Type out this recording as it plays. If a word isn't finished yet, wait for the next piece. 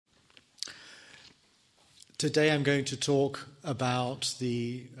Today I'm going to talk about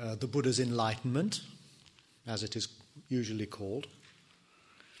the Buddha's enlightenment, as it is usually called.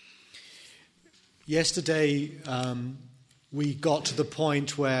 Yesterday we got to the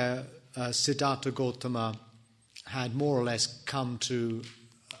point where Siddhattha Gotama had more or less come to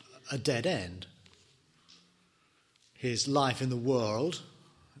a dead end. His life in the world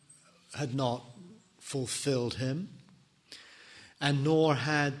had not fulfilled him, and nor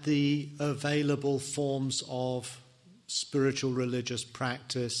had the available forms of spiritual religious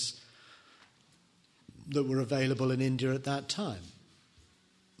practice that were available in India at that time.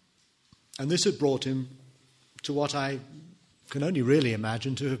 And this had brought him to what I can only really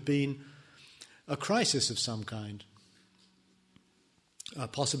imagine to have been a crisis of some kind,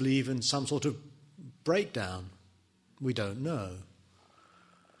 possibly even some sort of breakdown. We don't know.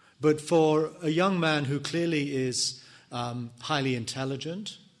 But for a young man who clearly is highly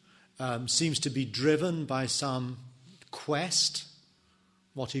intelligent, seems to be driven by some quest,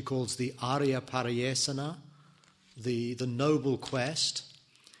 what he calls the Arya Parayesana, the noble quest.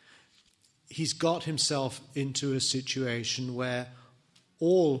 He's got himself into a situation where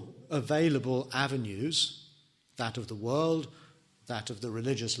all available avenues, that of the world, that of the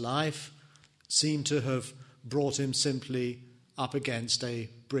religious life, seem to have brought him simply up against a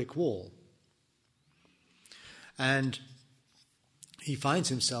brick wall. And he finds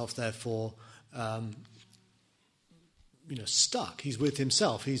himself, therefore, stuck. He's with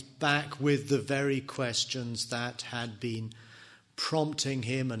himself. He's back with the very questions that had been prompting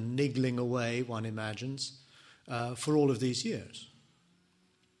him and niggling away, one imagines, for all of these years.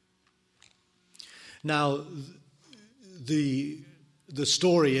 Now, the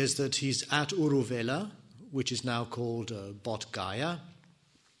story is that he's at Uruvela, which is now called Bodh Gaya.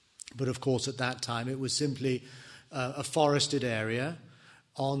 But of course, at that time, it was simply a forested area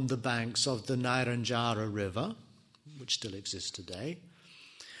on the banks of the Nairanjara River, which still exists today.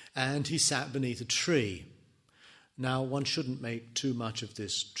 And he sat beneath a tree. Now, one shouldn't make too much of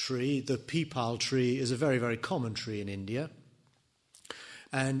this tree. The peepal tree is a very, very common tree in India.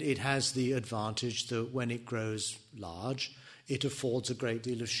 And it has the advantage that when it grows large, it affords a great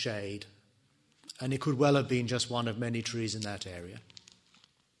deal of shade. And it could well have been just one of many trees in that area.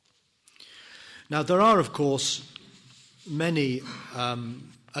 Now, there are, of course, many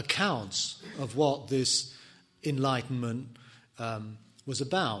accounts of what this enlightenment was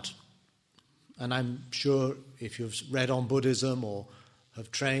about. And I'm sure if you've read on Buddhism or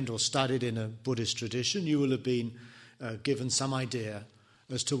have trained or studied in a Buddhist tradition, you will have been given some idea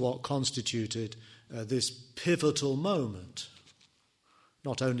as to what constituted this pivotal moment,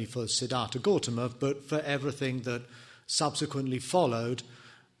 not only for Siddhattha Gotama, but for everything that subsequently followed,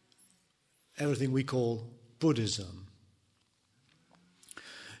 everything we call Buddhism.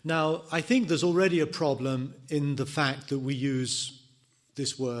 Now, I think there's already a problem in the fact that we use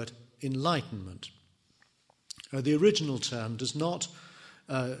this word enlightenment. The original term does not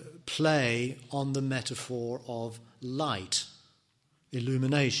play on the metaphor of light,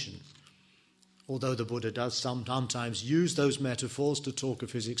 illumination, although the Buddha does sometimes use those metaphors to talk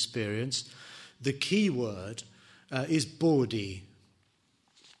of his experience. The key word is bodhi.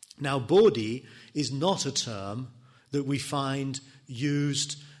 Now, bodhi is not a term that we find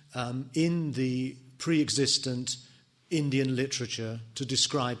used in the pre-existent Indian literature to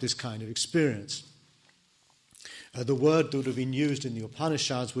describe this kind of experience. The word that would have been used in the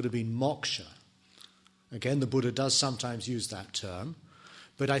Upanishads would have been moksha. Again, the Buddha does sometimes use that term,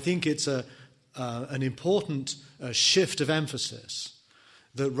 but I think it's an important shift of emphasis,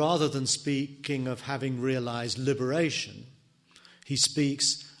 that rather than speaking of having realized liberation, he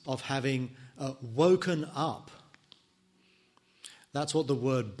speaks of having woken up. That's what the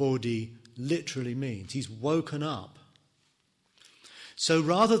word bodhi literally means. He's woken up. So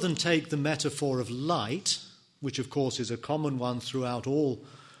rather than take the metaphor of light, which of course is a common one throughout all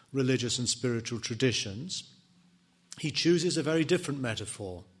religious and spiritual traditions, he chooses a very different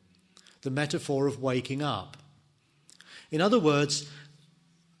metaphor, the metaphor of waking up. In other words,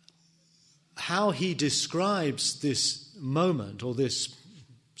 how he describes this moment or this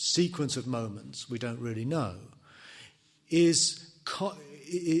sequence of moments, we don't really know, is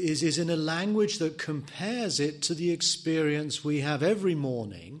in a language that compares it to the experience we have every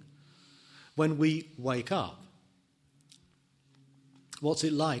morning when we wake up. What's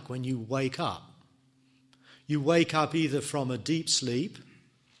it like when you wake up? You wake up either from a deep sleep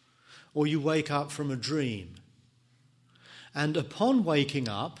or you wake up from a dream. And upon waking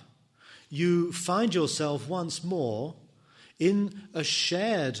up, you find yourself once more in a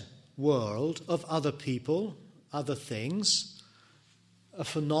shared world of other people, other things, a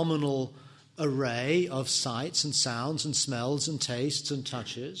phenomenal array of sights and sounds and smells and tastes and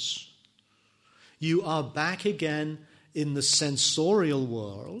touches. You are back again in the sensorial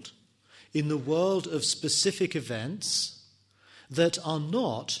world, in the world of specific events that are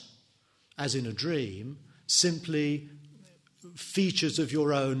not, as in a dream, simply features of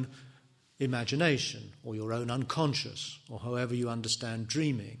your own imagination or your own unconscious, or however you understand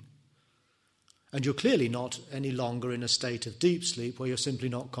dreaming. And you're clearly not any longer in a state of deep sleep where you're simply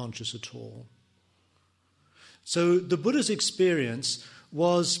not conscious at all. So the Buddha's experience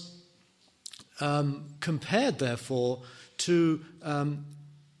was compared, therefore, to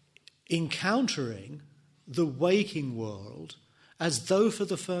encountering the waking world as though for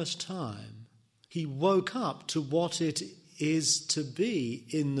the first time he woke up to what it is to be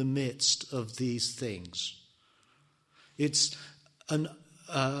in the midst of these things. It's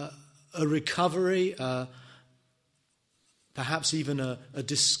a recovery, perhaps even a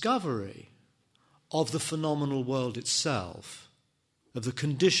discovery of the phenomenal world itself, of the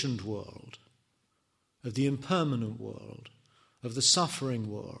conditioned world, of the impermanent world, of the suffering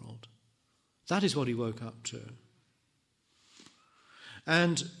world. That is what he woke up to.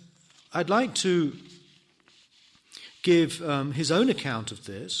 And I'd like to give his own account of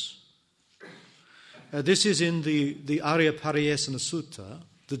this. This is in the Arya Pariyesana Sutta,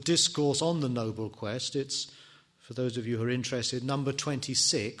 the discourse on the Noble Quest. It's, for those of you who are interested, number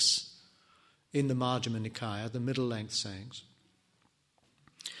 26 in the Majjhima Nikaya, the middle-length sayings.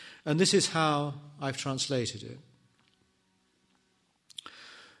 And this is how I've translated it.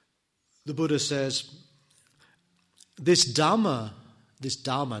 The Buddha says, this dharma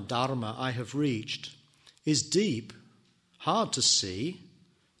I have reached is deep, hard to see,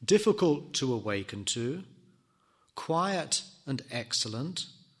 difficult to awaken to, quiet and excellent,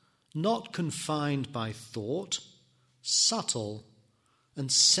 not confined by thought, subtle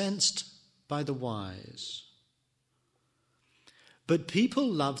and sensed by the wise. But people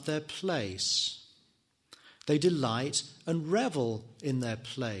love their place. They delight and revel in their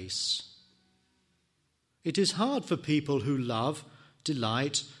place. It is hard for people who love,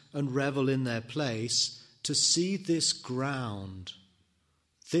 delight, and revel in their place to see this ground.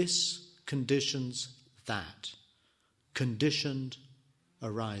 This conditions that. Conditioned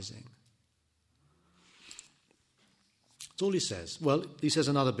arising. That's all he says. Well, he says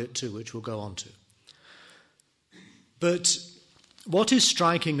another bit too, which we'll go on to. But what is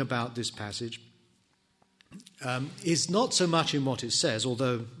striking about this passage is not so much in what it says,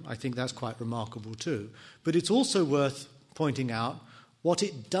 although I think that's quite remarkable too, but it's also worth pointing out what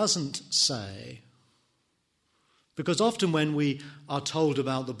it doesn't say. Because often when we are told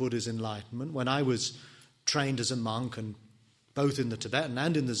about the Buddha's enlightenment, when I was trained as a monk, and both in the Tibetan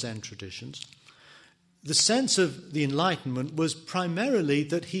and in the Zen traditions, the sense of the enlightenment was primarily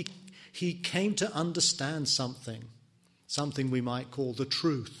that he came to understand something we might call the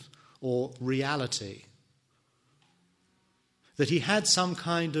truth or reality. That he had some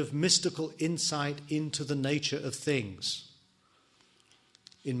kind of mystical insight into the nature of things.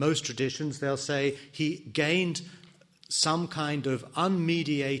 In most traditions, they'll say he gained some kind of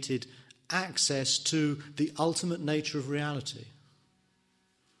unmediated access to the ultimate nature of reality.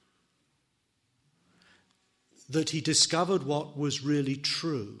 That he discovered what was really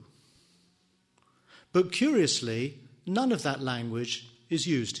true. But curiously, none of that language is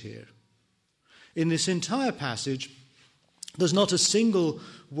used here. In this entire passage, there's not a single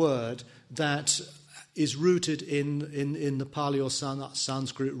word that is rooted in the Pali or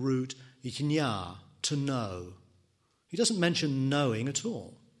Sanskrit root jñā, to know. He doesn't mention knowing at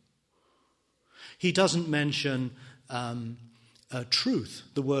all. He doesn't mention truth,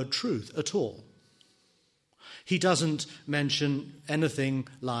 the word truth, at all. He doesn't mention anything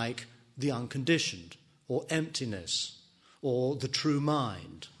like the unconditioned, or emptiness, or the true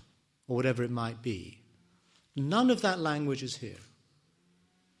mind, or whatever it might be. None of that language is here.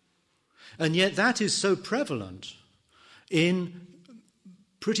 And yet that is so prevalent in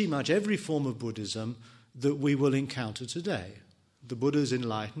pretty much every form of Buddhism that we will encounter today. The Buddha's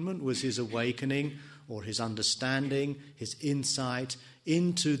enlightenment was his awakening or his understanding, his insight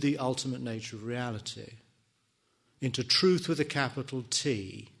into the ultimate nature of reality, into truth with a capital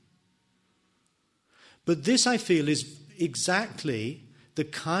T. But this, I feel, is exactly the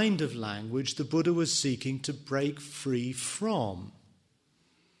kind of language the Buddha was seeking to break free from.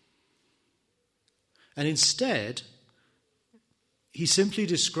 And instead, he simply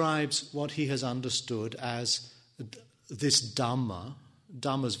describes what he has understood as this Dhamma.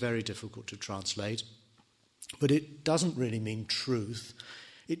 Dhamma is very difficult to translate, but it doesn't really mean truth.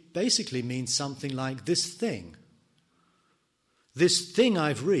 It basically means something like this thing. This thing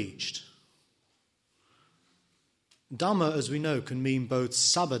I've reached, Dhamma, as we know, can mean both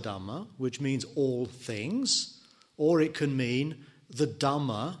Sabadhamma, which means all things, or it can mean the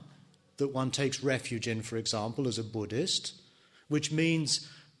Dhamma that one takes refuge in, for example, as a Buddhist, which means,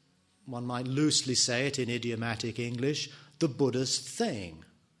 one might loosely say it in idiomatic English, the Buddha's thing.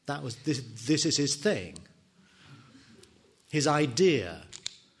 This is his thing, his idea.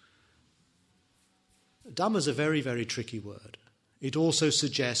 Dhamma is a very, very tricky word. It also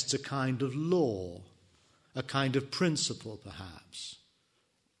suggests a kind of law, a kind of principle, perhaps.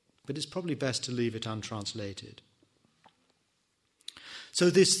 But it's probably best to leave it untranslated. So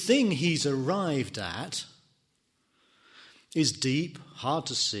this thing he's arrived at is deep, hard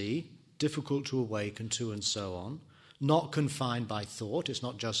to see, difficult to awaken to, and so on, not confined by thought. It's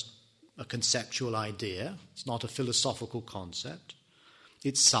not just a conceptual idea. It's not a philosophical concept.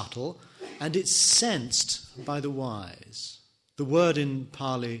 It's subtle, and it's sensed by the wise. The word in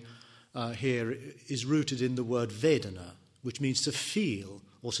Pali here is rooted in the word Vedana, which means to feel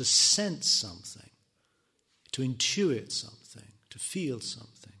or to sense something, to intuit something, to feel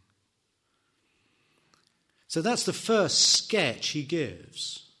something. So that's the first sketch he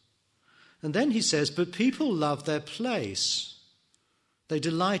gives. And then he says, but people love their place. They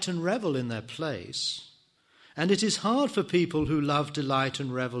delight and revel in their place. And it is hard for people who love, delight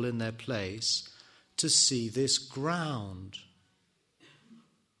and revel in their place to see this ground.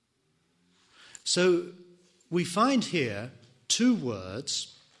 So we find here two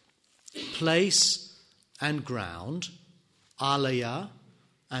words, place and ground, alaya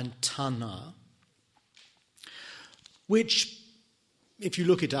and tanha, which, if you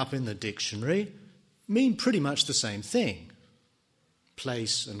look it up in the dictionary, mean pretty much the same thing,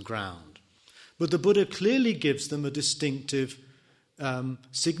 place and ground. But the Buddha clearly gives them a distinctive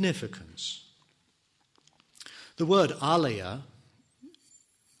significance. The word alaya,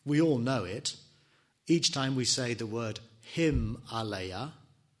 we all know it. Each time we say the word Himalaya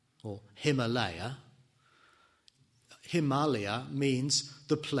or Himalaya, Himalaya means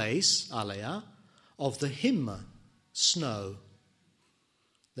the place, alaya, of the Hima, snow,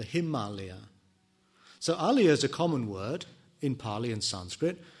 the Himalaya. So alaya is a common word in Pali and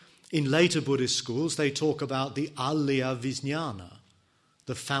Sanskrit. In later Buddhist schools, they talk about the alaya vijnana,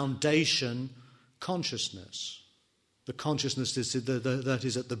 the foundation consciousness, the consciousness that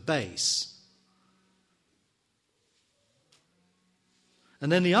is at the base.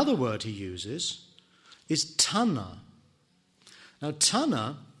 And then the other word he uses is tanha. Now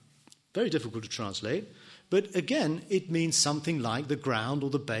tanha, very difficult to translate, but again it means something like the ground or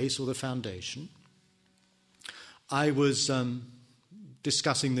the base or the foundation. I was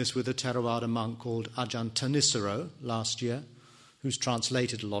discussing this with a Theravada monk called Ajahn Thanissaro last year, who's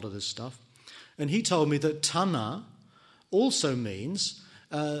translated a lot of this stuff. And he told me that tanha also means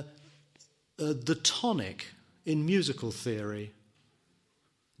the tonic in musical theory,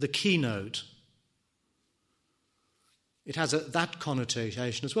 the keynote. It has that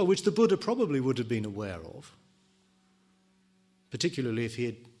connotation as well, which the Buddha probably would have been aware of, particularly if he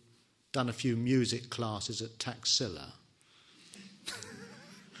had done a few music classes at Taxila,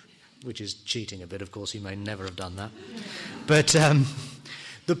 which is cheating a bit, of course, he may never have done that. But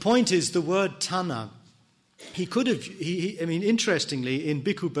the point is, the word tanha, he could have, interestingly, in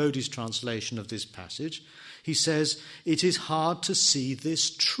Bhikkhu Bodhi's translation of this passage, he says, it is hard to see this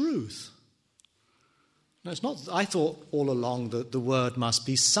truth. Now, it's not, I thought all along that the word must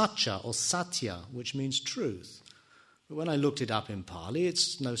be satya or satya, which means truth. But when I looked it up in Pali,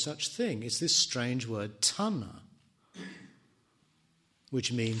 it's no such thing. It's this strange word tanha,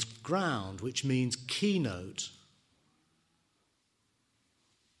 which means ground, which means keynote.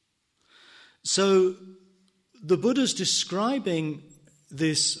 So the Buddha's describing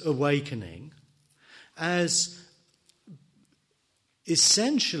this awakening as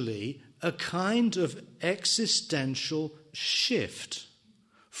essentially a kind of existential shift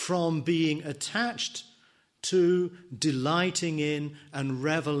from being attached to, delighting in and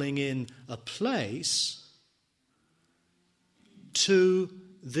reveling in a place to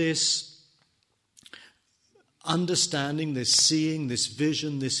this understanding, this seeing, this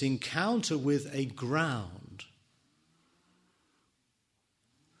vision, this encounter with a ground.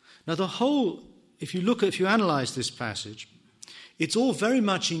 Now the whole, if you analyze this passage, it's all very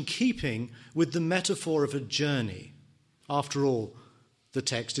much in keeping with the metaphor of a journey. After all, the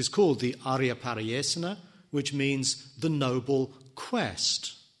text is called the Arya Pariyesana, which means the noble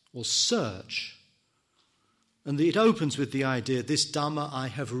quest or search. And it opens with the idea, this Dhamma I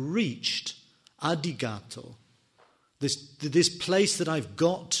have reached, adigato, this place that I've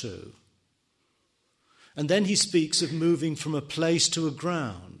got to. And then he speaks of moving from a place to a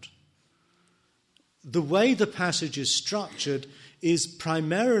ground. the way the passage is structured is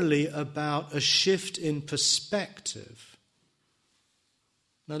primarily about a shift in perspective.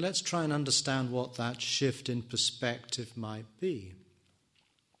 Now let's try and understand what that shift in perspective might be.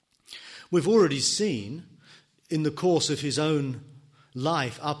 We've already seen in the course of his own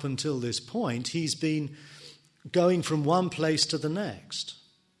life up until this point, he's been going from one place to the next.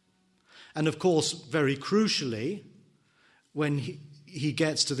 And of course, very crucially, when he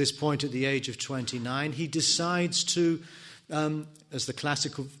gets to this point at the age of 29, he decides to, as the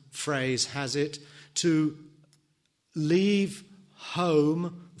classical phrase has it, to leave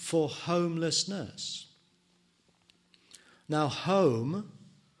home for homelessness. Now, home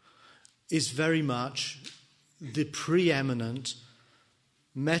is very much the preeminent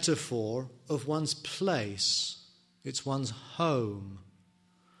metaphor of one's place. It's one's home.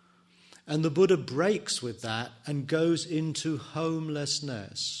 And the Buddha breaks with that and goes into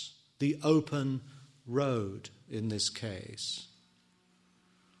homelessness, the open road in this case.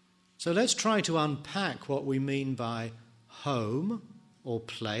 So let's try to unpack what we mean by home or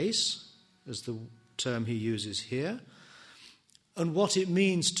place, as the term he uses here, and what it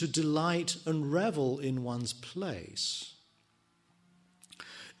means to delight and revel in one's place.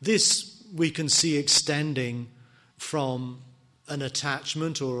 This we can see extending from an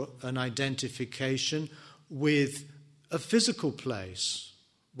attachment or an identification with a physical place,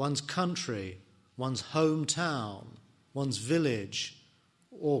 one's country, one's hometown, one's village,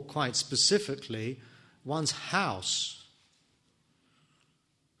 or quite specifically, one's house.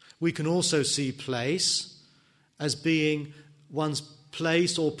 We can also see place as being one's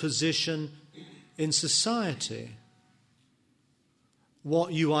place or position in society,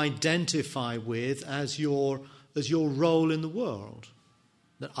 what you identify with as your role in the world.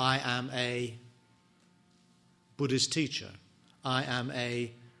 That I am a Buddhist teacher, I am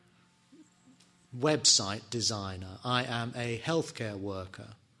a website designer, I am a healthcare worker,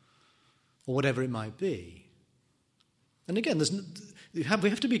 or whatever it might be. And again, we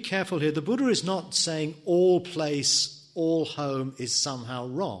have to be careful here. The Buddha is not saying all place, all home is somehow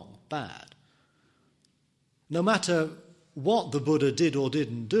wrong, bad. No matter what the Buddha did or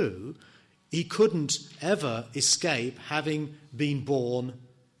didn't do, he couldn't ever escape having been born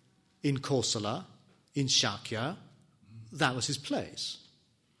in Kosala, in Shakya. That was his place.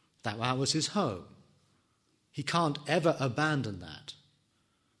 That was his home. He can't ever abandon that,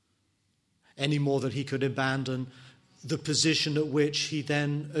 any more than he could abandon the position at which he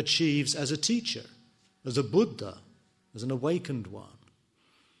then achieves as a teacher, as a Buddha, as an awakened one.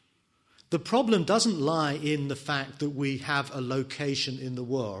 The problem doesn't lie in the fact that we have a location in the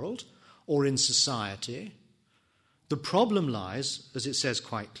world or in society. The problem lies, as it says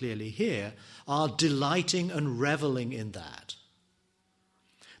quite clearly here, are delighting and reveling in that.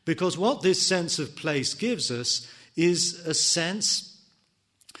 Because what this sense of place gives us is a sense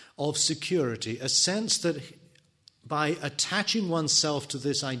of security, a sense that by attaching oneself to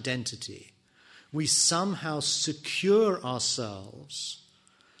this identity, we somehow secure ourselves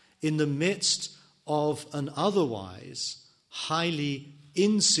in the midst of an otherwise highly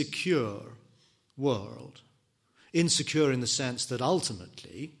insecure world. Insecure in the sense that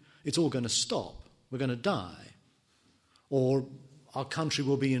ultimately it's all going to stop. We're going to die. Or our country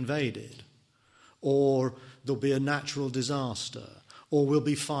will be invaded. Or there'll be a natural disaster. Or we'll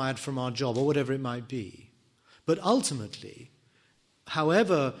be fired from our job, or whatever it might be. But ultimately,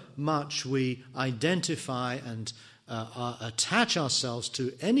 however much we identify and attach ourselves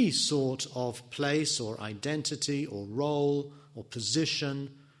to any sort of place or identity or role or position,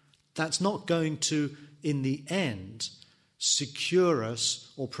 that's not going to, in the end, secure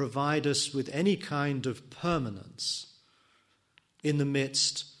us or provide us with any kind of permanence in the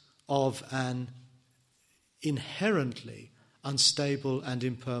midst of an inherently unstable and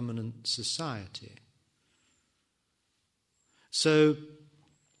impermanent society. So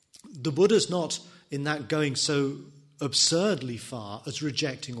the Buddha's not in that going so absurdly far as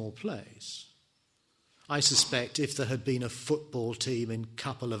rejecting all place. I suspect if there had been a football team in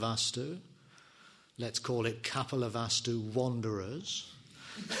Kapilavastu, let's call it Kapilavastu Wanderers,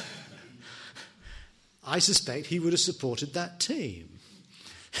 I suspect he would have supported that team.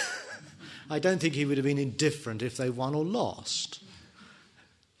 I don't think he would have been indifferent if they won or lost.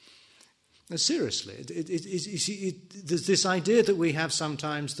 No, seriously, there's this idea that we have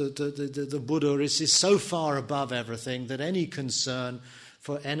sometimes that the Buddha is so far above everything that any concern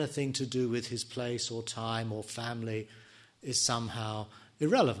for anything to do with his place or time or family is somehow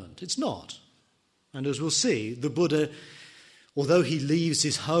irrelevant. It's not. And as we'll see, the Buddha, although he leaves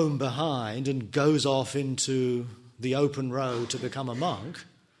his home behind and goes off into the open road to become a monk,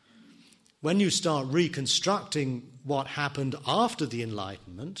 when you start reconstructing what happened after the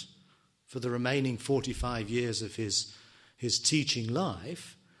Enlightenment, for the remaining 45 years of his teaching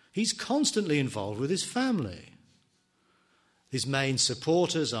life, he's constantly involved with his family. His main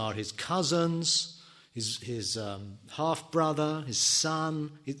supporters are his cousins, his half-brother, his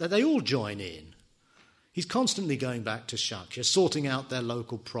son. They all join in. He's constantly going back to Shakya, sorting out their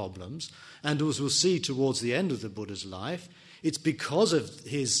local problems. And as we'll see towards the end of the Buddha's life, it's because of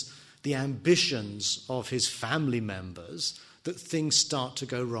the ambitions of his family members that things start to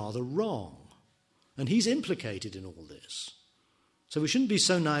go rather wrong. And he's implicated in all this. So we shouldn't be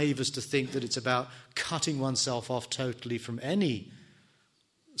so naive as to think that it's about cutting oneself off totally from any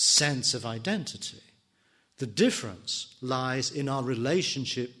sense of identity. The difference lies in our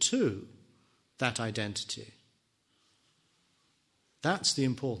relationship to that identity. That's the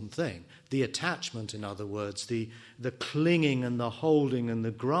important thing. The attachment, in other words, the clinging and the holding and the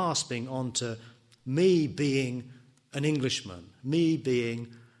grasping onto me being an Englishman, me being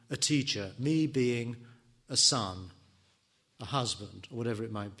a teacher, me being a son, a husband, or whatever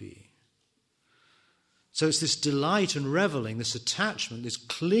it might be. So it's this delight and reveling, this attachment, this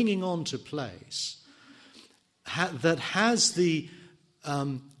clinging on to place that has the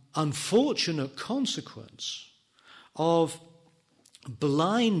unfortunate consequence of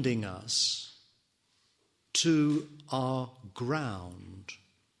blinding us to our ground.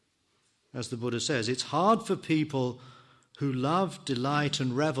 As the Buddha says, it's hard for people who love, delight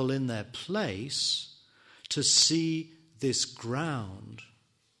and revel in their place to see this ground.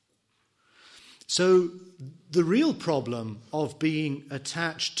 So the real problem of being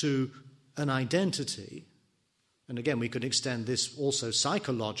attached to an identity, and again we could extend this also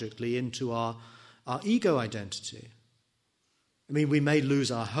psychologically into our ego identity. I mean, we may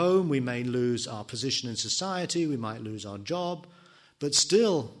lose our home, we may lose our position in society, we might lose our job, but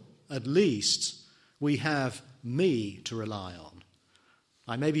still, at least, we have me to rely on.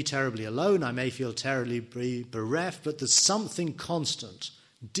 I may be terribly alone, I may feel terribly bereft, but there's something constant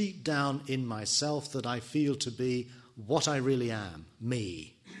deep down in myself that I feel to be what I really am,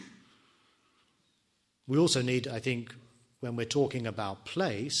 me. We also need, I think, when we're talking about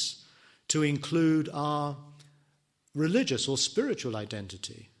place, to include our religious or spiritual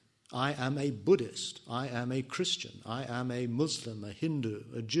identity. I am a Buddhist, I am a Christian, I am a Muslim, a Hindu,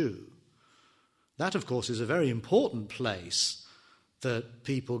 a Jew. That, of course, is a very important place that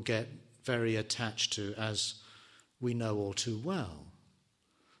people get very attached to, as we know all too well.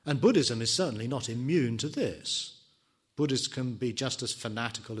 And Buddhism is certainly not immune to this. Buddhists can be just as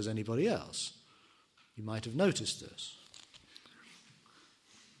fanatical as anybody else. You might have noticed this.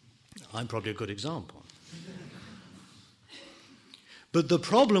 I'm probably a good example. But the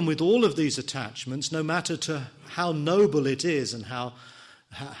problem with all of these attachments, no matter to how noble it is and how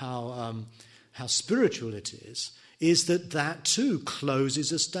spiritual it is that too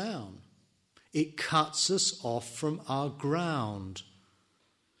closes us down. It cuts us off from our ground.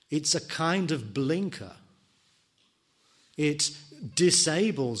 It's a kind of blinker. It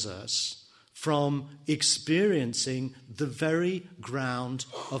disables us from experiencing the very ground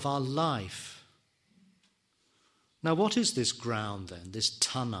of our life. Now, what is this ground then, this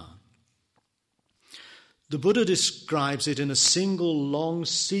tanha? The Buddha describes it in a single long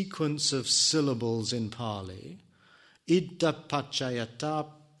sequence of syllables in Pali. Idda paccayata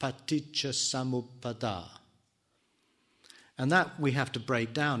paticca samuppada. And that we have to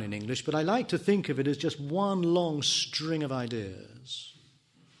break down in English, but I like to think of it as just one long string of ideas.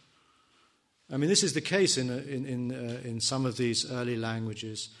 I mean, this is the case in some of these early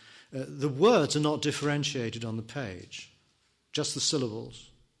languages. The words are not differentiated on the page, just the syllables.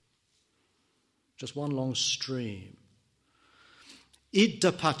 Just one long stream.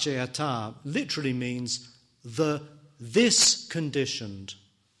 Idda paccayata literally means this conditioned.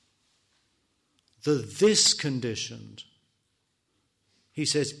 The this conditioned. He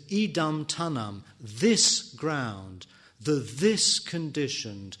says, idam tanam, this ground, the this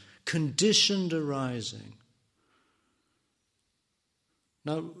conditioned, conditioned arising.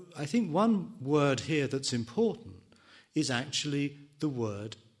 Now, I think one word here that's important is actually the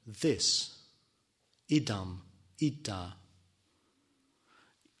word this. Idam, idda.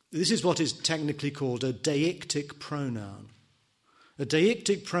 This is what is technically called a deictic pronoun. A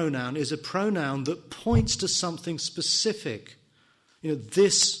deictic pronoun is a pronoun that points to something specific. You know,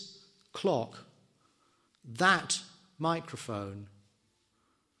 this clock, that microphone.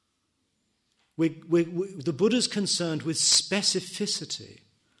 The Buddha's concerned with specificity.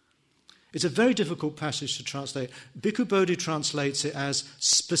 It's a very difficult passage to translate. Bhikkhu Bodhi translates it as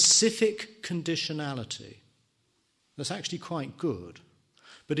specific conditionality. That's actually quite good.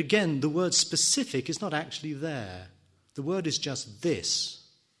 But again, the word specific is not actually there. The word is just this.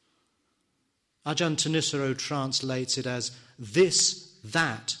 Ajahn Thanissaro translates it as this,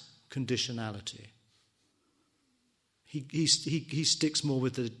 that conditionality. He sticks more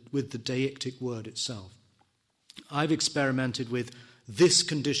with the deictic word itself. I've experimented with this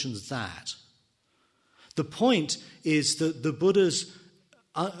conditions that. The point is that the Buddha's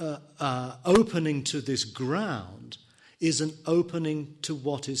opening to this ground is an opening to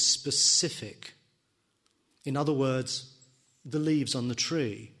what is specific. In other words, the leaves on the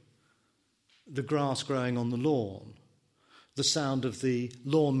tree, the grass growing on the lawn, the sound of the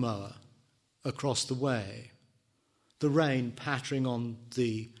lawnmower across the way, the rain pattering on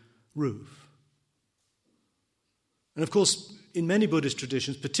the roof. And of course, in many Buddhist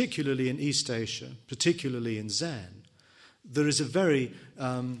traditions, particularly in East Asia, particularly in Zen, there is a very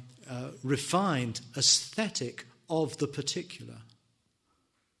refined aesthetic of the particular.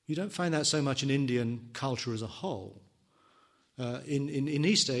 You don't find that so much in Indian culture as a whole. In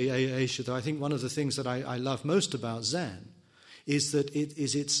East Asia, though, I think one of the things that I love most about Zen is that it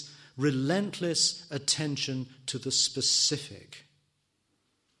is its relentless attention to the specific.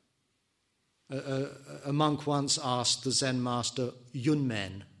 A monk once asked the Zen master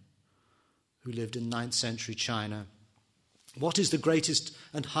Yunmen, who lived in 9th century China, what is the greatest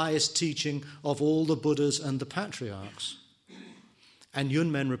and highest teaching of all the Buddhas and the patriarchs? And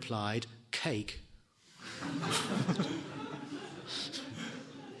Yunmen replied, cake.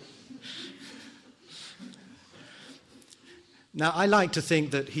 Now, I like to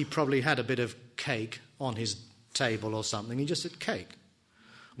think that he probably had a bit of cake on his table or something. He just said cake.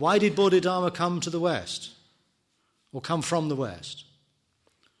 Why did Bodhidharma come to the West? Or come from the West?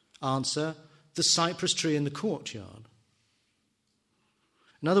 Answer, the cypress tree in the courtyard.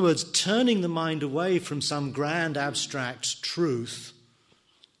 In other words, turning the mind away from some grand abstract truth,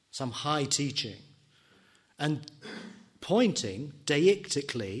 some high teaching, and pointing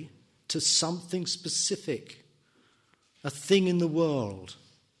deictically to something specific, a thing in the world.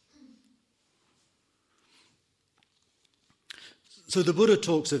 So the Buddha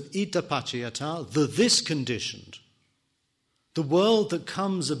talks of iddhapacayata, the this conditioned, the world that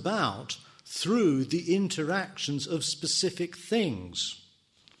comes about through the interactions of specific things.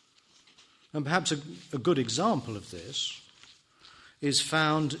 And perhaps a good example of this is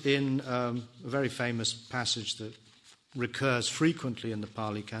found in a very famous passage that recurs frequently in the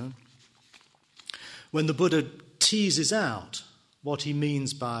Pali Canon, when the Buddha teases out what he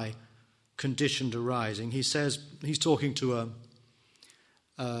means by conditioned arising. He says, he's talking to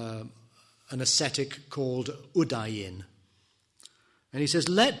an ascetic called Udayin. And he says,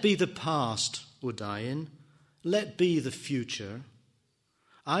 let be the past, Udayin, let be the future.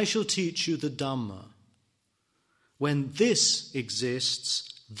 I shall teach you the Dhamma. When this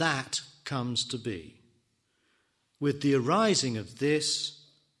exists, that comes to be. With the arising of this,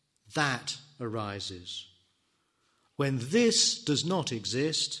 that arises. When this does not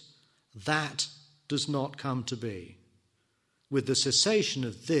exist, that does not come to be. With the cessation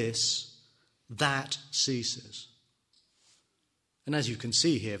of this, that ceases. And as you can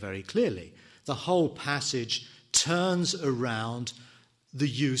see here very clearly, the whole passage turns around the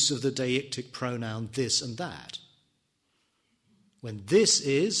use of the deictic pronoun this and that. When this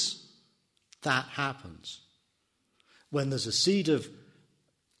is, that happens. When there's a seed of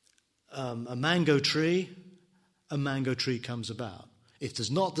a mango tree comes about. If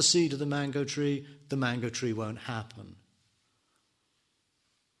there's not the seed of the mango tree won't happen.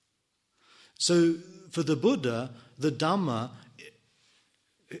 So for the Buddha, the Dhamma,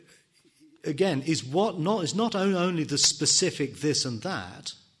 again, is not only the specific this and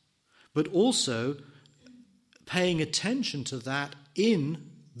that, but also paying attention to that in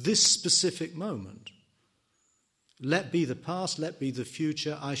this specific moment. Let be the past, let be the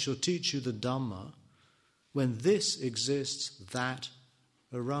future, I shall teach you the Dhamma. When this exists, that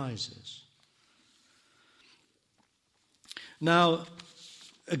arises. Now,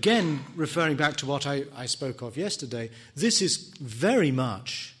 again, referring back to what I spoke of yesterday, this is very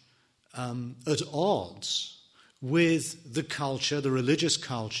much at odds with the culture, the religious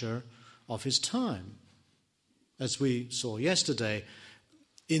culture of his time. As we saw yesterday,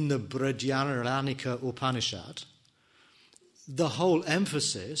 in the Brihadaranyaka Upanishad, the whole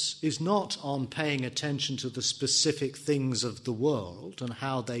emphasis is not on paying attention to the specific things of the world and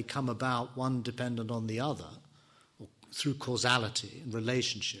how they come about, one dependent on the other, or through causality and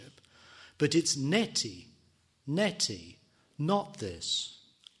relationship, but it's neti, not this.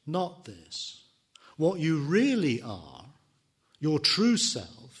 Not this. What you really are, your true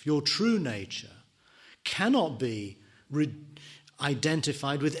self, your true nature, cannot be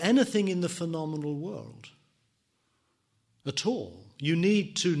identified with anything in the phenomenal world at all. You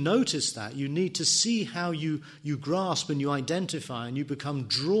need to notice that. You need to see how you grasp and you identify and you become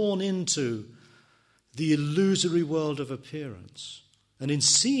drawn into the illusory world of appearance. And in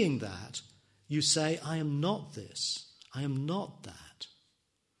seeing that, you say, I am not this. I am not that.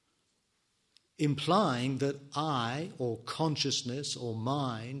 Implying that I, or consciousness, or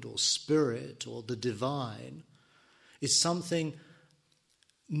mind, or spirit, or the divine, is something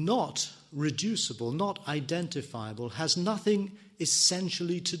not reducible, not identifiable, has nothing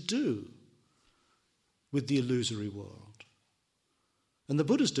essentially to do with the illusory world. And the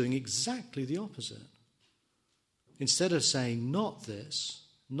Buddha's doing exactly the opposite. Instead of saying not this,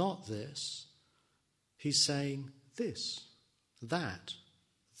 he's saying this, that,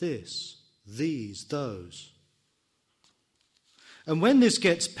 this, these, those. And when this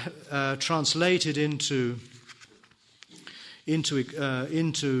gets translated into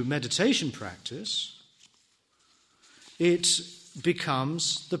meditation practice, it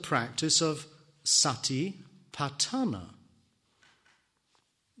becomes the practice of satipatthana.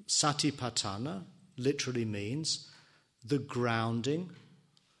 Satipatthana literally means the grounding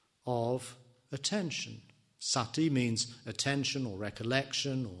of attention. Sati means attention or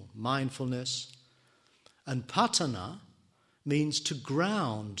recollection or mindfulness. And patthana means to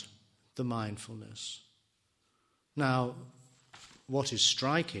ground the mindfulness. Now, what is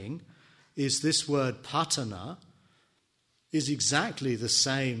striking is this word patthana is exactly the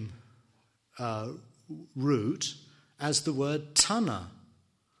same root as the word tanna.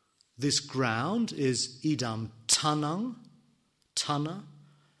 This ground is idam tanang, tanna,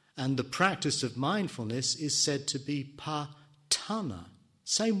 and the practice of mindfulness is said to be patthana.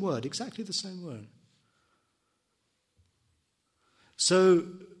 Same word, exactly the same word. So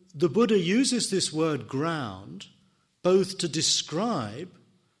the Buddha uses this word ground both to describe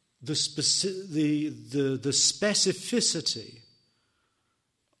the specificity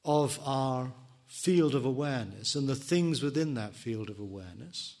of our field of awareness and the things within that field of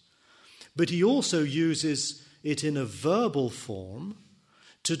awareness, but he also uses it in a verbal form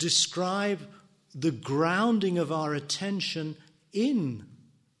to describe the grounding of our attention in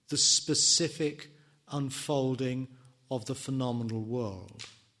the specific unfolding of the phenomenal world.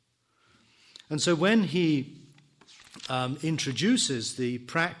 And so when he introduces the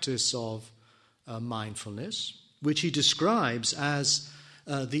practice of mindfulness, which he describes as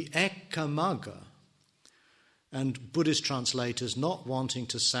the ekkamagga, and Buddhist translators, not wanting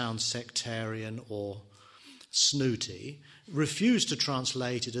to sound sectarian or snooty, refuse to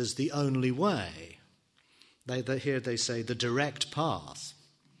translate it as the only way. Here they say the direct path,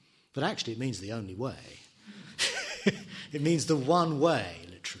 but actually it means the only way. It means the one way,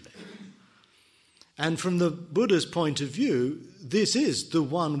 literally. And from the Buddha's point of view, this is the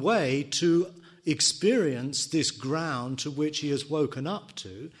one way to experience this ground to which he has woken up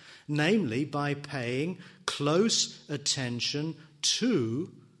to, namely by paying close attention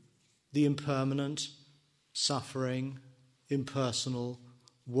to the impermanent, suffering, impersonal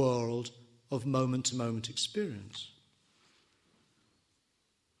world of moment-to-moment experience.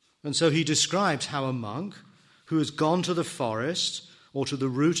 And so he describes how a monk who has gone to the forest or to the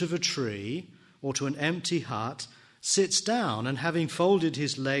root of a tree or to an empty hut sits down and, having folded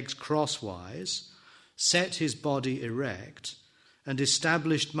his legs crosswise, set his body erect, and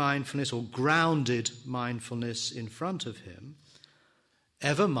established mindfulness or grounded mindfulness in front of him,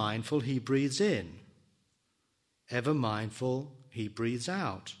 ever mindful he breathes in, ever mindful he breathes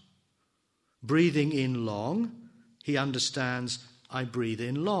out. Breathing in long, he understands, I breathe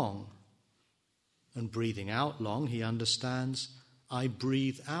in long. And breathing out long, he understands, I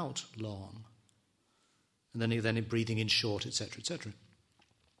breathe out long. And then breathing in short, etc., etc.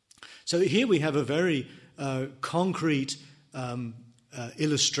 So here we have a very concrete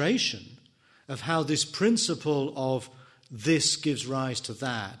illustration of how this principle of this gives rise to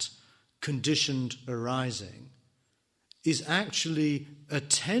that, conditioned arising, is actually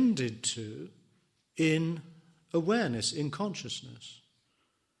attended to in awareness, in consciousness.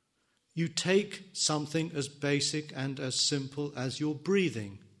 You take something as basic and as simple as your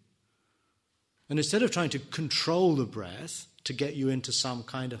breathing. And instead of trying to control the breath to get you into some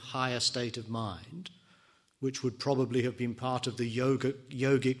kind of higher state of mind, which would probably have been part of the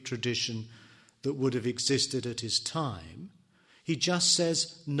yogic tradition that would have existed at his time, he just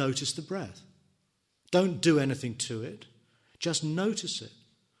says, notice the breath. Don't do anything to it. Just notice it.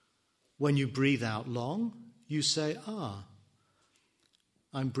 When you breathe out long, you say,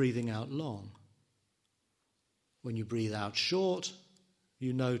 I'm breathing out long. When you breathe out short,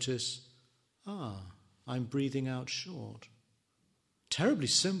 you notice, I'm breathing out short. Terribly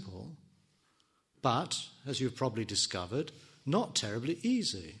simple, but, as you've probably discovered, not terribly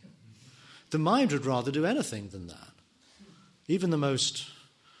easy. The mind would rather do anything than that. Even the most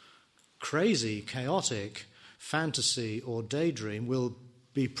crazy, chaotic fantasy or daydream will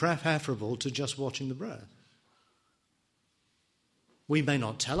be preferable to just watching the breath. We may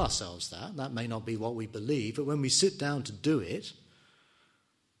not tell ourselves that may not be what we believe, but when we sit down to do it,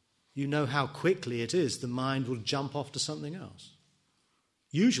 you know how quickly it is the mind will jump off to something else.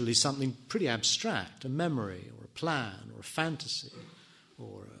 Usually something pretty abstract, a memory or a plan or a fantasy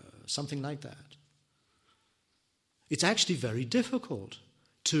or something like that. It's actually very difficult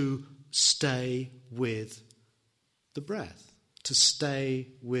to stay with the breath, to stay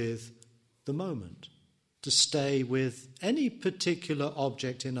with the moment, to stay with any particular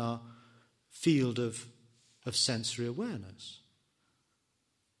object in our field of sensory awareness.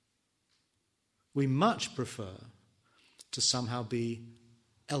 We much prefer to somehow be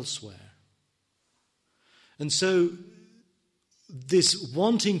elsewhere. And so this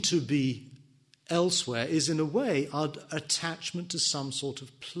wanting to be elsewhere is in a way our attachment to some sort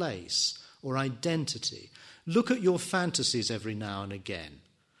of place or identity. Look at your fantasies every now and again.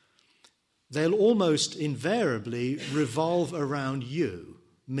 They'll almost invariably revolve around you,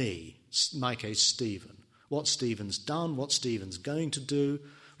 me, in my case, Stephen. What Stephen's done, what Stephen's going to do,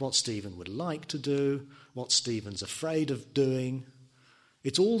 what Stephen would like to do, what Stephen's afraid of doing.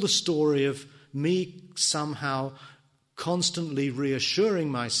 It's all the story of me somehow constantly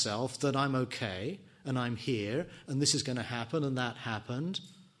reassuring myself that I'm okay and I'm here and this is going to happen and that happened.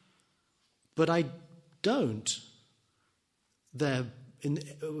 But I don't.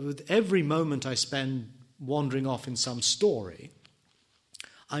 With every moment I spend wandering off in some story,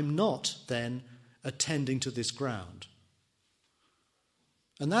 I'm not then attending to this ground.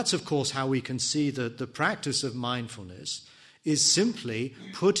 And that's, of course, how we can see that the practice of mindfulness is simply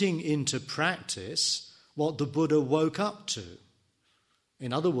putting into practice what the Buddha woke up to.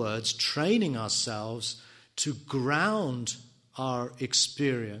 In other words, training ourselves to ground our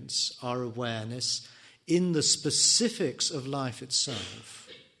experience, our awareness, in the specifics of life itself.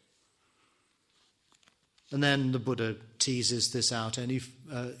 And then the Buddha teases this out, and he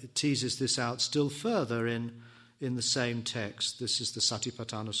teases this out still further in the same text. This is the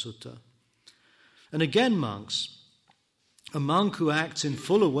Satipatthana Sutta. And again, monks, a monk who acts in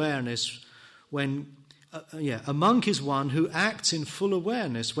full awareness when... a monk is one who acts in full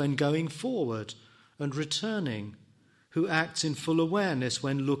awareness when going forward and returning, who acts in full awareness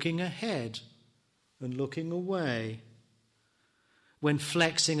when looking ahead and looking away, when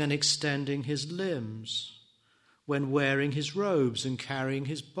flexing and extending his limbs, when wearing his robes and carrying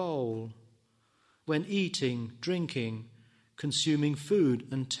his bowl, when eating, drinking, consuming food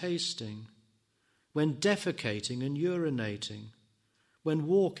and tasting, when defecating and urinating, when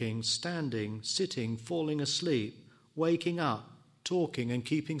walking, standing, sitting, falling asleep, waking up, talking and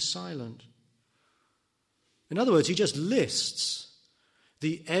keeping silent. In other words, he just lists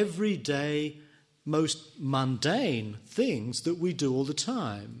the everyday, most mundane things that we do all the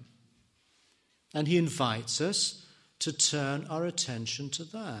time. And he invites us to turn our attention to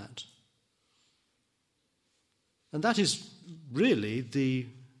that. And that is really the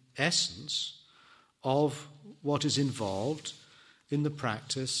essence of what is involved in the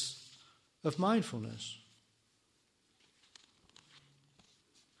practice of mindfulness.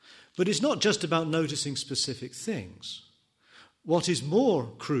 But it's not just about noticing specific things. What is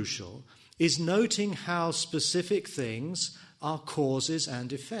more crucial is noting how specific things are causes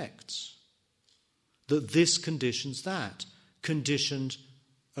and effects. That this conditions that, conditioned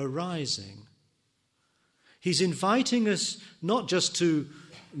arising. He's inviting us not just to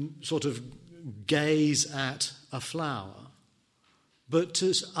sort of gaze at a flower, but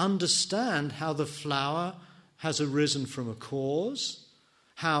to understand how the flower has arisen from a cause,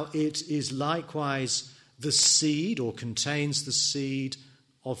 how it is likewise the seed or contains the seed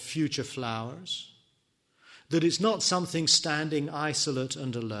of future flowers, that it's not something standing isolate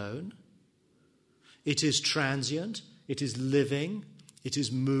and alone. It is transient, it is living, it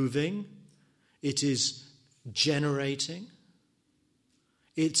is moving, it is generating.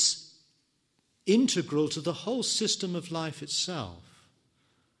 It's integral to the whole system of life itself.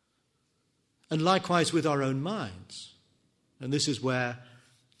 And likewise with our own minds. And this is where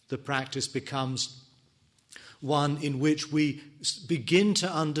the practice becomes one in which we begin to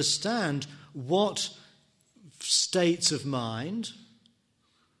understand what states of mind,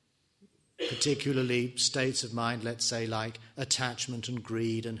 particularly states of mind, let's say, like attachment and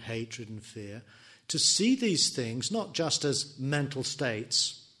greed and hatred and fear, to see these things not just as mental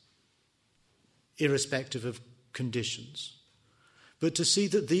states, irrespective of conditions, but to see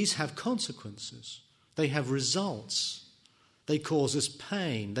that these have consequences. They have results. They cause us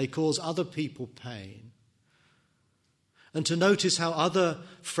pain. They cause other people pain. And to notice how other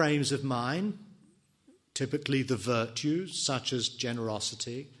frames of mind, typically the virtues such as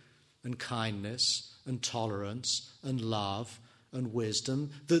generosity and kindness and tolerance and love and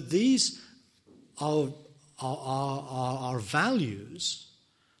wisdom, that these are values,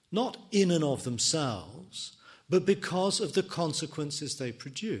 not in and of themselves, but because of the consequences they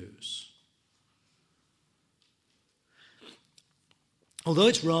produce. Although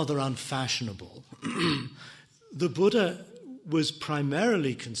it's rather unfashionable, the Buddha was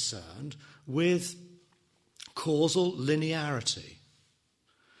primarily concerned with causal linearity.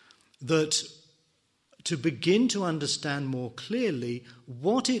 That to begin to understand more clearly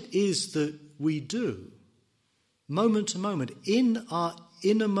what it is that we do, moment to moment, in our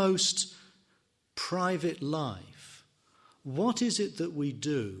innermost private life, what is it that we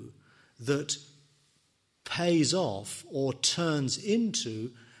do that pays off or turns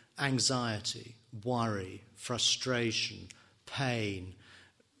into anxiety, worry, frustration, pain,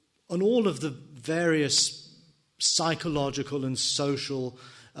 and all of the various psychological and social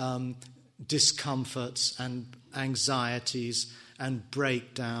discomforts and anxieties and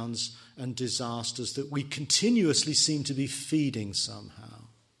breakdowns and disasters that we continuously seem to be feeding somehow.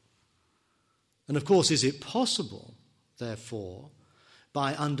 And of course, is it possible, therefore,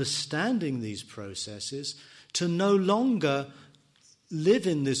 by understanding these processes, to no longer live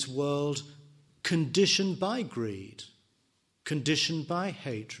in this world conditioned by greed, conditioned by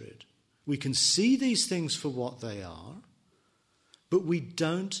hatred? We can see these things for what they are, but we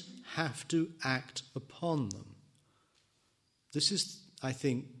don't have to act upon them. This is, I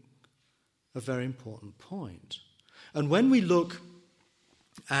think, a very important point. And when we look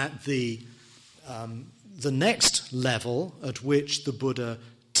at the next level at which the Buddha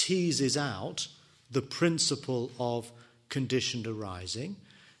teases out the principle of conditioned arising,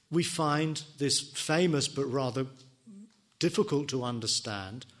 we find this famous but rather difficult to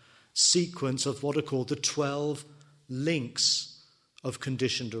understand sequence of what are called the 12 links of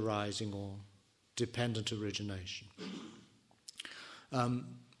conditioned arising or dependent origination.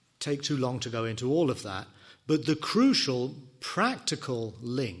 Take too long to go into all of that, but the crucial practical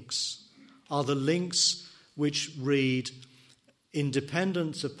links are the links which read, in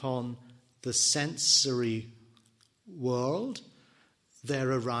dependence upon the sensory world,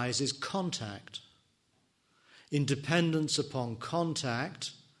 there arises contact. In dependence upon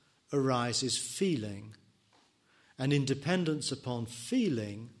contact arises feeling. And in dependence upon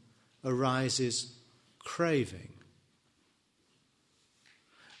feeling arises craving.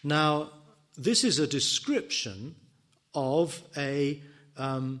 Now, this is a description of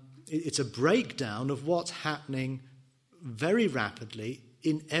it's a breakdown of what's happening very rapidly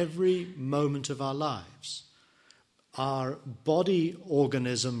in every moment of our lives. Our body,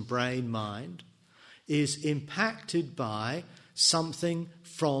 organism, brain, mind is impacted by something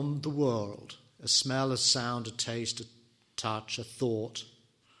from the world. A smell, a sound, a taste, a touch, a thought.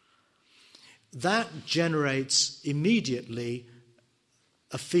 That generates immediately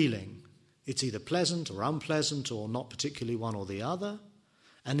a feeling. It's either pleasant or unpleasant or not particularly one or the other.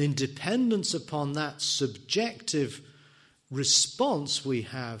 And in dependence upon that subjective response we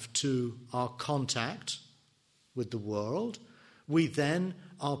have to our contact with the world, we then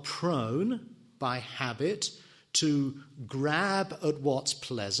are prone by habit to grab at what's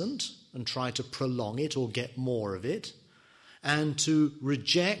pleasant and try to prolong it or get more of it, and to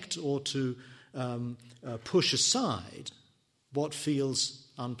reject or to push aside what feels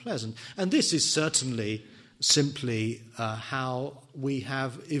unpleasant. And this is certainly simply how we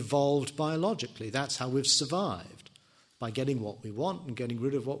have evolved biologically. That's how we've survived, by getting what we want and getting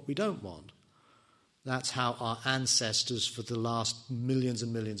rid of what we don't want. That's how our ancestors for the last millions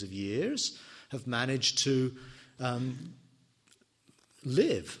and millions of years have managed to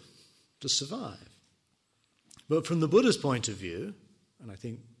live, to survive. But from the Buddha's point of view, and I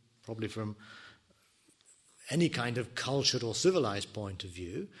think probably from any kind of cultured or civilized point of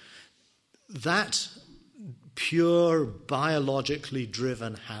view, that pure biologically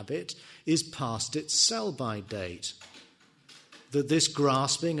driven habit is past its sell-by date. That this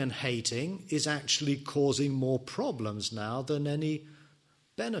grasping and hating is actually causing more problems now than any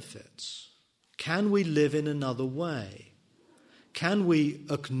benefits. Can we live in another way? Can we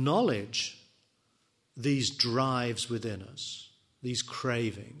acknowledge these drives within us, these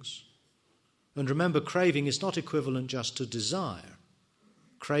cravings? And remember, craving is not equivalent just to desire.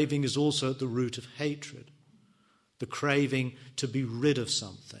 Craving is also at the root of hatred. The craving to be rid of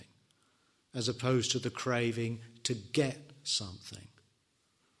something, as opposed to the craving to get something.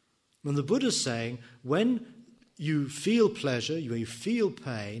 And the Buddha's saying, when you feel pleasure, you feel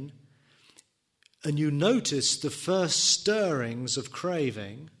pain, and you notice the first stirrings of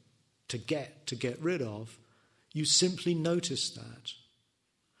craving to get rid of, you simply notice that.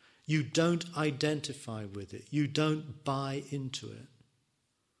 You don't identify with it. You don't buy into it.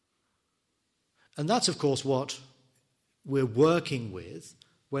 And that's, of course, what we're working with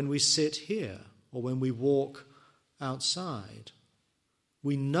when we sit here or when we walk outside.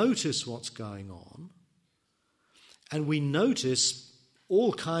 We notice what's going on, and we notice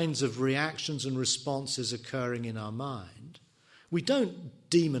all kinds of reactions and responses occurring in our mind. We don't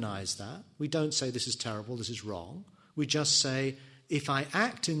demonize that. We don't say this is terrible, this is wrong. We just say, if I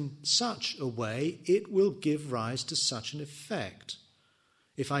act in such a way, it will give rise to such an effect.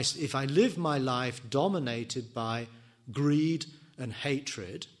 If I live my life dominated by greed and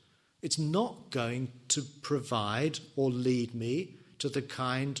hatred, it's not going to provide or lead me to the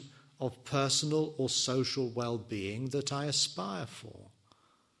kind of personal or social well-being that I aspire for.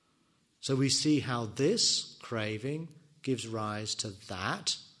 So we see how this craving gives rise to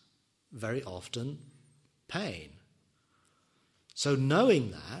that, very often, pain. So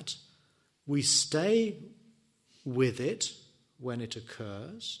knowing that, we stay with it when it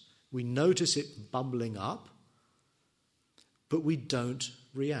occurs, we notice it bubbling up, but we don't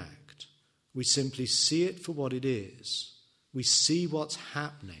react. We simply see it for what it is. We see what's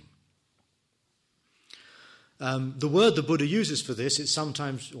happening. The word the Buddha uses for this is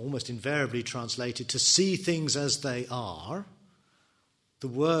sometimes almost invariably translated to see things as they are. The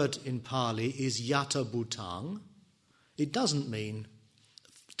word in Pali is yata bhutang. It doesn't mean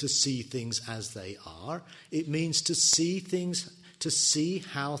to see things as they are. It means to see things, to see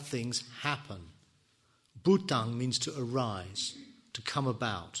how things happen. Bhutang means to arise, to come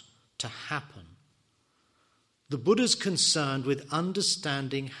about, to happen. The Buddha's concerned with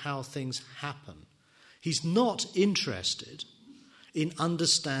understanding how things happen. He's not interested in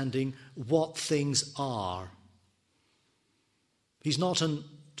understanding what things are. He's not,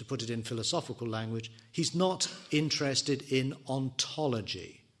 to put it in philosophical language, he's not interested in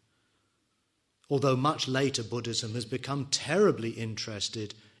ontology. Although much later Buddhism has become terribly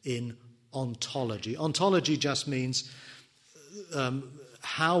interested in ontology. Ontology just means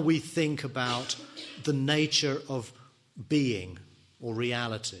how we think about the nature of being or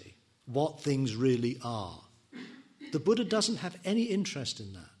reality, what things really are. The Buddha doesn't have any interest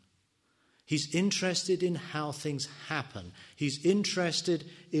in that. He's interested in how things happen. He's interested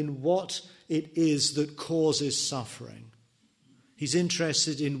in what it is that causes suffering. He's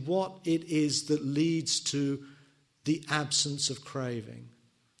interested in what it is that leads to the absence of craving,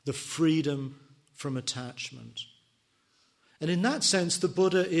 the freedom from attachment. And in that sense, the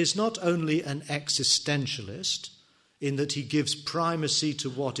Buddha is not only an existentialist, in that he gives primacy to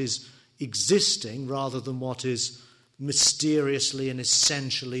what is existing rather than what is mysteriously and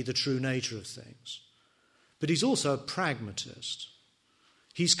essentially the true nature of things, but he's also a pragmatist.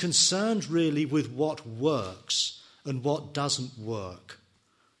 He's concerned really with what works and what doesn't work,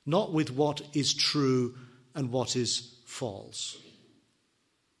 not with what is true and what is false.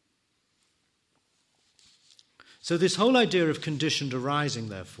 So this whole idea of conditioned arising,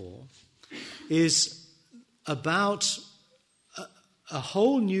 therefore, is about a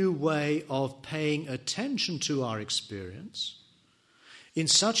whole new way of paying attention to our experience in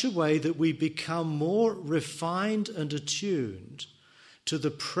such a way that we become more refined and attuned to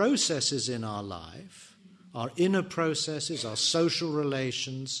the processes in our life, our inner processes, our social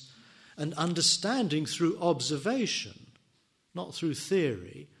relations, and understanding through observation, not through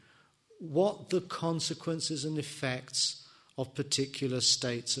theory, what the consequences and effects of particular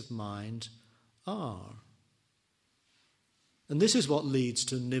states of mind are. And this is what leads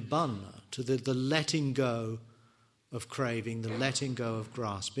to nibbana, to the letting go of craving, the letting go of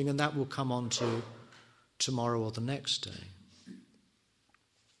grasping, and that will come on to tomorrow or the next day.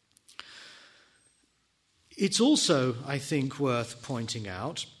 It's also, I think, worth pointing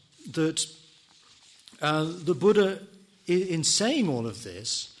out that the Buddha, in saying all of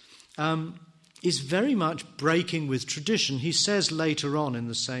this, is very much breaking with tradition. He says later on in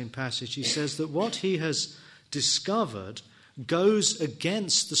the same passage, he says that what he has discovered goes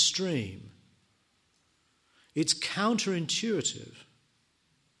against the stream. It's counterintuitive.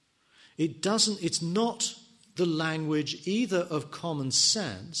 It's not the language either of common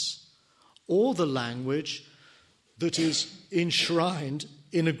sense or the language that is enshrined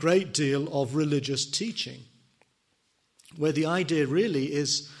in a great deal of religious teaching, where the idea really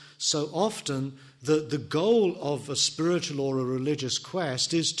is so often that the goal of a spiritual or a religious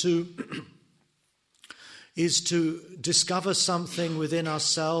quest is to is to discover something within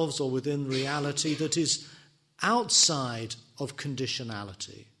ourselves or within reality that is outside of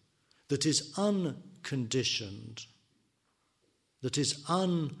conditionality, that is unconditioned, that is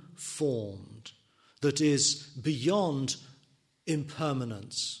unformed, that is beyond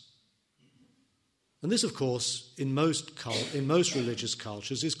impermanence. And this, of course, in most religious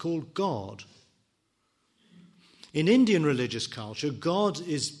cultures is called God. In Indian religious culture, God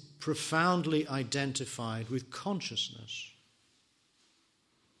is profoundly identified with consciousness,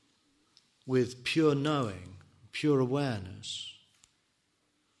 with pure knowing, pure awareness.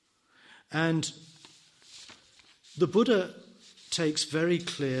 And the Buddha takes very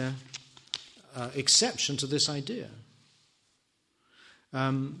clear exception to this idea.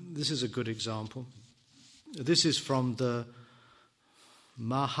 This is a good example. This is from the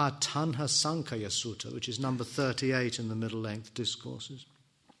Mahatanha Sankhya Sutta, which is number 38 in the middle-length discourses.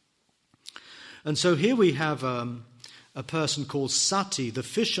 And so here we have a person called Sati, the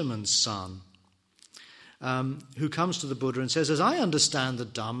fisherman's son, who comes to the Buddha and says, as I understand the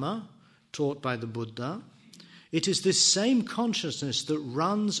Dhamma taught by the Buddha, it is this same consciousness that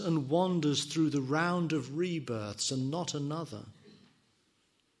runs and wanders through the round of rebirths and not another.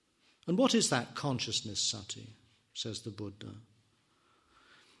 And what is that consciousness, Sati? Says the Buddha.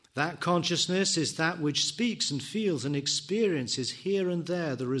 That consciousness is that which speaks and feels and experiences here and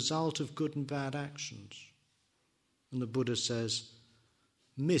there the result of good and bad actions. And the Buddha says,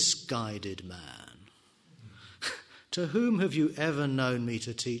 misguided man, to whom have you ever known me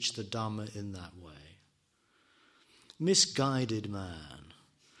to teach the Dhamma in that way? Misguided man,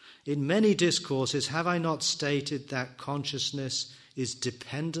 in many discourses have I not stated that consciousness is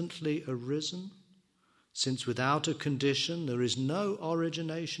dependently arisen, since without a condition there is no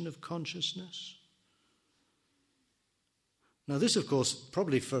origination of consciousness? Now this, of course,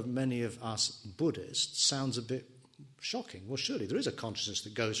 probably for many of us Buddhists sounds a bit shocking. Well, surely there is a consciousness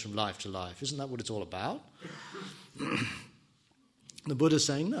that goes from life to life. Isn't that what it's all about? The Buddha's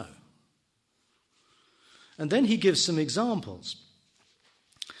saying no. And then he gives some examples.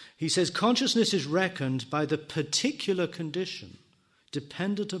 He says consciousness is reckoned by the particular condition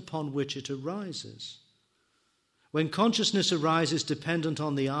dependent upon which it arises. When consciousness arises dependent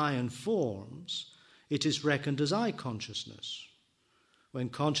on the eye and forms, it is reckoned as eye consciousness. When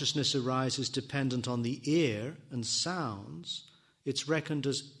consciousness arises dependent on the ear and sounds, it's reckoned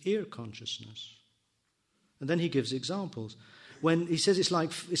as ear consciousness. And then he gives examples. When he says it's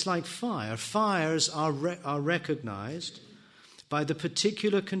like fire. Fires are recognized by the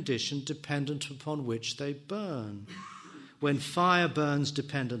particular condition dependent upon which they burn. When fire burns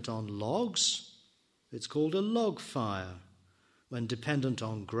dependent on logs, it's called a log fire. When dependent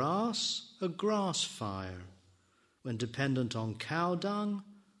on grass, a grass fire. When dependent on cow dung,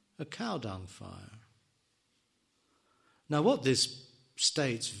 a cow dung fire. Now what this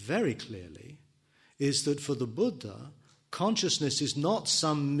states very clearly is that for the Buddha, consciousness is not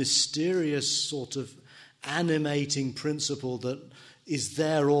some mysterious sort of animating principle that is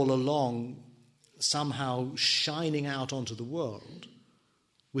there all along, somehow shining out onto the world,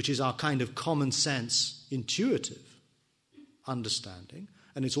 which is our kind of common sense, intuitive understanding,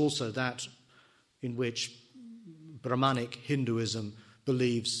 and it's also that in which Brahmanic Hinduism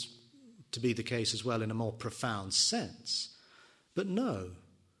believes to be the case as well in a more profound sense. But no,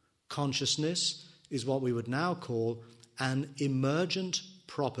 consciousness is what we would now call an emergent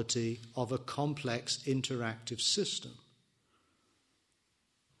property of a complex interactive system.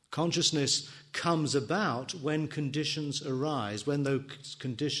 Consciousness comes about when conditions arise. When those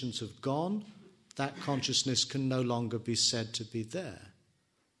conditions have gone, that consciousness can no longer be said to be there.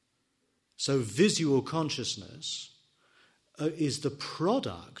 So visual consciousness is the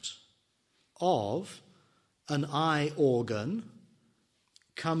product of an eye organ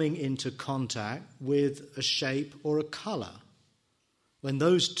coming into contact with a shape or a colour. When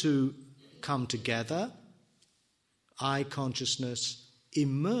those two come together, eye consciousness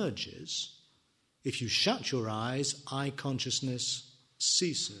emerges. If you shut your eyes, eye consciousness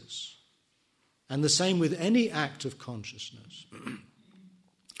ceases. And the same with any act of consciousness.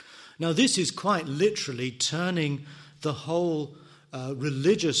 Now this is quite literally turning the whole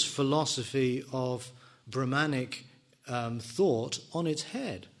religious philosophy of Brahmanic thought on its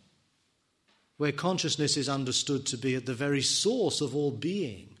head, where consciousness is understood to be at the very source of all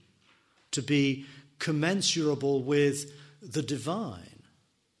being, to be commensurable with the divine.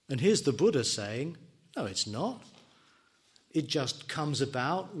 And here's the Buddha saying, no, it's not. It just comes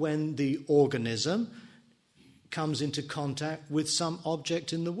about when the organism comes into contact with some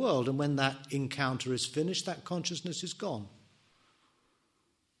object in the world, and when that encounter is finished, that consciousness is gone.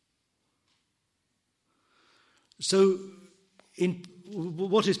 So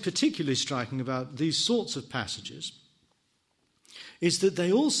what is particularly striking about these sorts of passages is that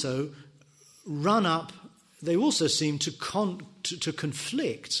they also seem to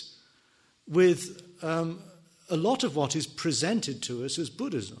conflict with a lot of what is presented to us as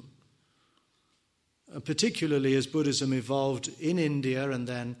Buddhism, particularly as Buddhism evolved in India and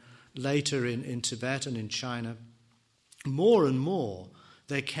then later in Tibet and in China. More and more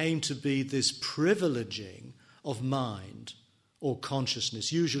there came to be this privileging of mind or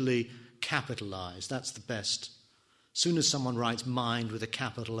consciousness, usually capitalized. That's the best. As soon as someone writes mind with a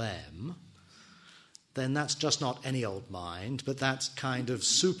capital M, then that's just not any old mind, but that's kind of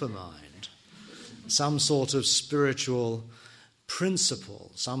supermind, some sort of spiritual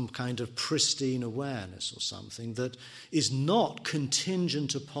principle, some kind of pristine awareness or something that is not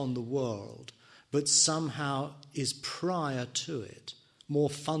contingent upon the world, but somehow is prior to it, more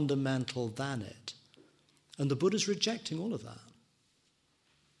fundamental than it. And the Buddha's rejecting all of that.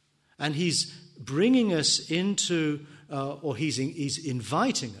 And he's bringing us into, or he's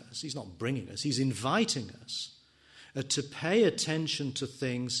inviting us, he's not bringing us, he's inviting us to pay attention to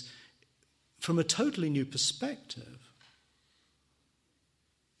things from a totally new perspective.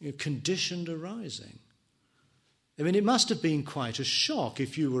 Conditioned arising. I mean, it must have been quite a shock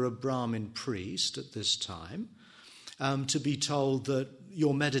if you were a Brahmin priest at this time to be told that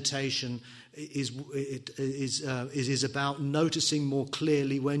your meditation is about noticing more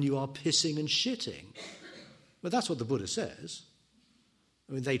clearly when you are pissing and shitting. But that's what the Buddha says.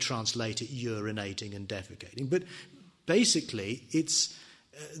 I mean, they translate it urinating and defecating. But basically,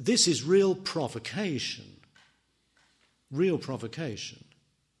 this is real provocation. Real provocation.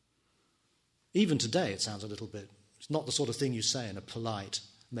 Even today, it sounds a little bit, it's not the sort of thing you say in a polite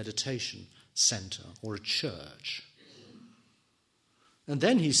meditation center or a church. And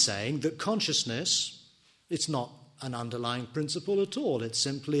then he's saying that consciousness, it's not an underlying principle at all. It's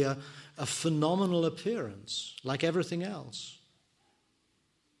simply a phenomenal appearance, like everything else.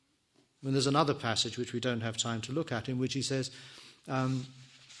 And there's another passage which we don't have time to look at, in which he says, then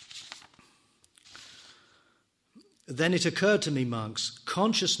it occurred to me, monks,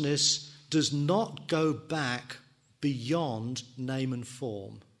 consciousness does not go back beyond name and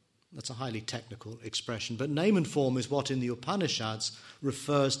form. That's a highly technical expression, but name and form is what in the Upanishads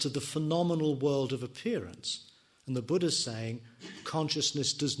refers to the phenomenal world of appearance. And the Buddha's saying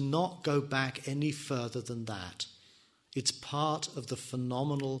consciousness does not go back any further than that. It's part of the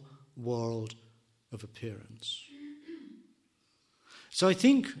phenomenal world of appearance. So I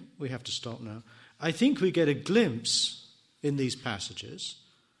think we have to stop now. I think we get a glimpse in these passages,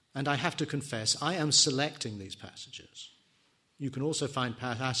 and I have to confess, I am selecting these passages. You can also find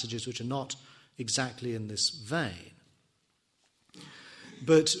passages which are not exactly in this vein.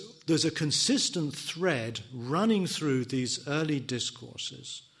 But there's a consistent thread running through these early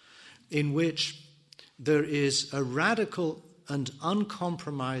discourses in which there is a radical and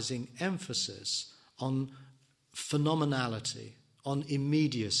uncompromising emphasis on phenomenality, on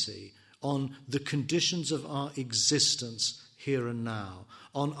immediacy, on the conditions of our existence here and now,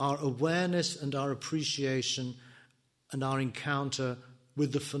 on our awareness and our appreciation and our encounter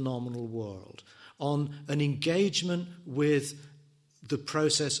with the phenomenal world, on an engagement with the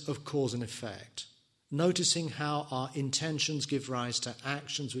process of cause and effect, noticing how our intentions give rise to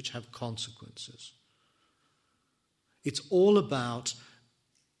actions which have consequences. It's all about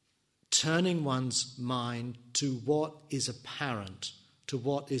turning one's mind to what is apparent, to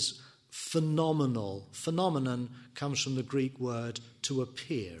what is phenomenal. Phenomenon comes from the Greek word to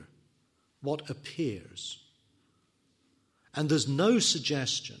appear, what appears. And there's no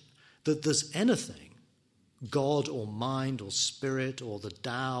suggestion that there's anything, God or mind or spirit or the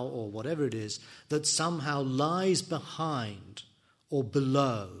Tao or whatever it is, that somehow lies behind or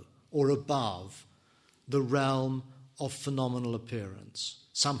below or above the realm of phenomenal appearance,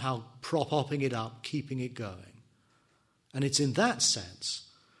 somehow propping it up, keeping it going. And it's in that sense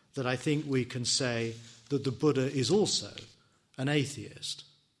that I think we can say that the Buddha is also an atheist.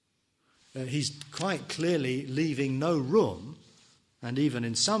 He's quite clearly leaving no room, and even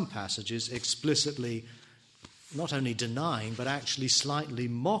in some passages explicitly not only denying but actually slightly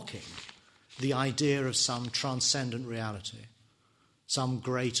mocking the idea of some transcendent reality, some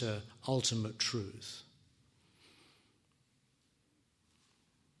greater ultimate truth.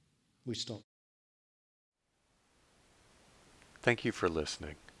 We stop. Thank you for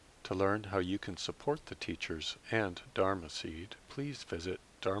listening. To learn how you can support the teachers and Dharma Seed, please visit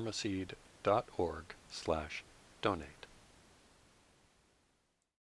dharmaseed.org/donate.